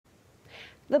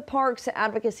The Parks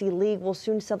Advocacy League will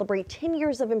soon celebrate 10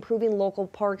 years of improving local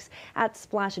parks at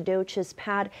Splashadoches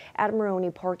Pad at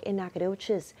Maroney Park in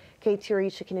Nacogdoches.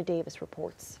 KTRE-TV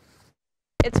reports.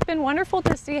 It's been wonderful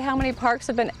to see how many parks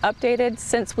have been updated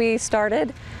since we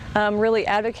started really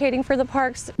advocating for the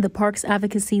parks. The Parks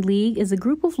Advocacy League is a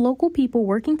group of local people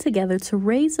working together to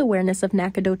raise awareness of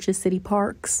Nacogdoches city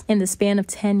parks. In the span of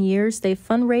 10 years, they've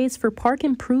fundraised for park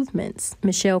improvements.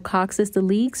 Michelle Cox is the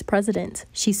league's president.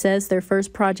 She says their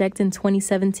first project in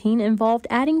 2017 involved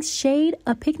adding shade,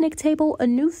 a picnic table, a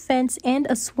new fence, and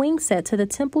a swing set to the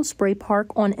Temple Spray Park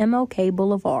on MLK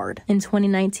Boulevard. In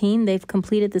 2019, they've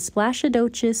completed the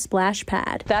Splashadoches Splash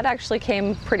Pad. That actually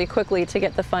came pretty quickly to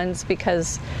get the funds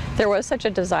because there was such a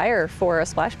desire for a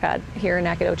splash pad here in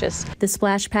Nacogdoches. The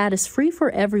splash pad is free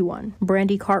for everyone.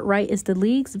 Brandy Cartwright is the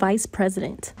league's vice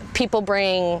president. People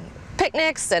bring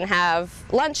picnics and have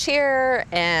lunch here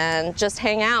and just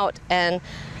hang out, and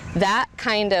that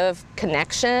kind of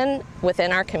connection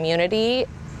within our community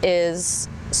is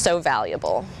so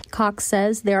valuable. Cox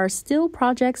says there are still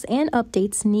projects and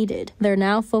updates needed. They're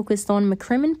now focused on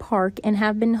Maroney Park and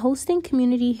have been hosting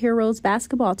Community Heroes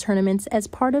basketball tournaments as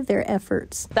part of their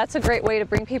efforts. That's a great way to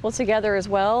bring people together as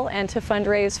well and to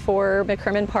fundraise for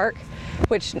Maroney Park,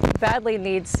 which badly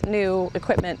needs new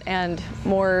equipment and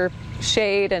more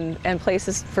shade and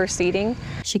places for seating.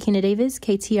 Shakina Davis,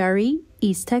 KTRE,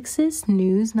 East Texas,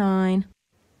 News 9.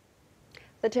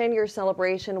 The 10-year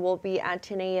celebration will be at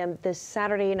 10 a.m. this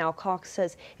Saturday. Now, Cox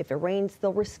says if it rains,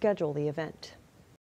 they'll reschedule the event.